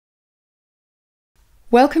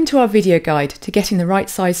Welcome to our video guide to getting the right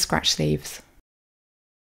size scratch sleeves.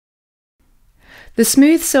 The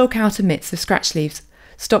smooth silk outer mitts of scratch sleeves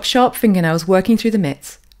stop sharp fingernails working through the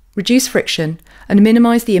mitts, reduce friction and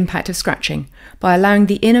minimise the impact of scratching by allowing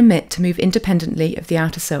the inner mitt to move independently of the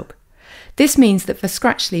outer silk. This means that for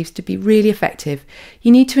scratch sleeves to be really effective,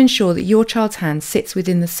 you need to ensure that your child's hand sits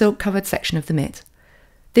within the silk covered section of the mitt.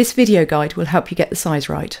 This video guide will help you get the size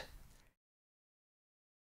right.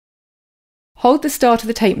 Hold the start of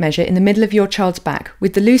the tape measure in the middle of your child's back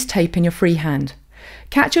with the loose tape in your free hand.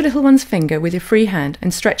 Catch your little one's finger with your free hand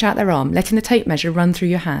and stretch out their arm, letting the tape measure run through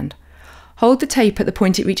your hand. Hold the tape at the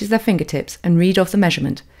point it reaches their fingertips and read off the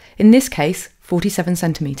measurement, in this case 47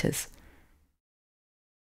 centimetres.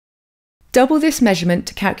 Double this measurement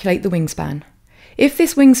to calculate the wingspan. If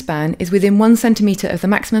this wingspan is within 1 centimetre of the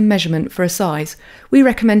maximum measurement for a size, we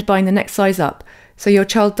recommend buying the next size up so your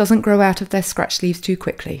child doesn't grow out of their scratch sleeves too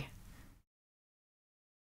quickly.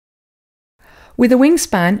 With a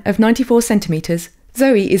wingspan of 94 centimetres,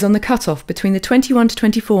 Zoe is on the cut-off between the 21 to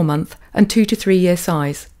 24 month and 2 to 3 year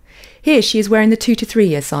size. Here she is wearing the 2 to 3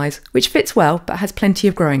 year size, which fits well but has plenty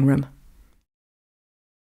of growing room.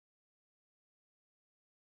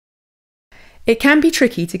 It can be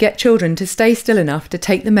tricky to get children to stay still enough to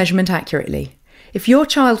take the measurement accurately. If your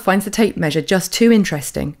child finds the tape measure just too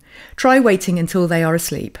interesting, try waiting until they are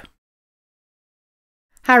asleep.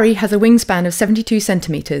 Harry has a wingspan of 72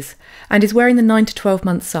 centimetres and is wearing the 9 to 12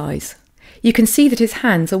 month size. You can see that his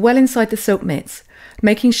hands are well inside the silk mitts,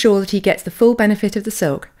 making sure that he gets the full benefit of the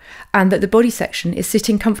silk and that the body section is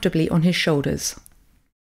sitting comfortably on his shoulders.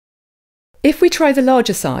 If we try the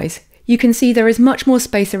larger size, you can see there is much more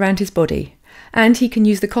space around his body, and he can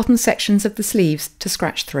use the cotton sections of the sleeves to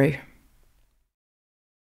scratch through.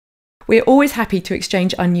 We're always happy to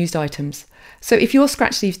exchange unused items, so if your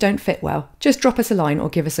scratch sleeves don't fit well, just drop us a line or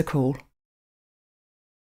give us a call.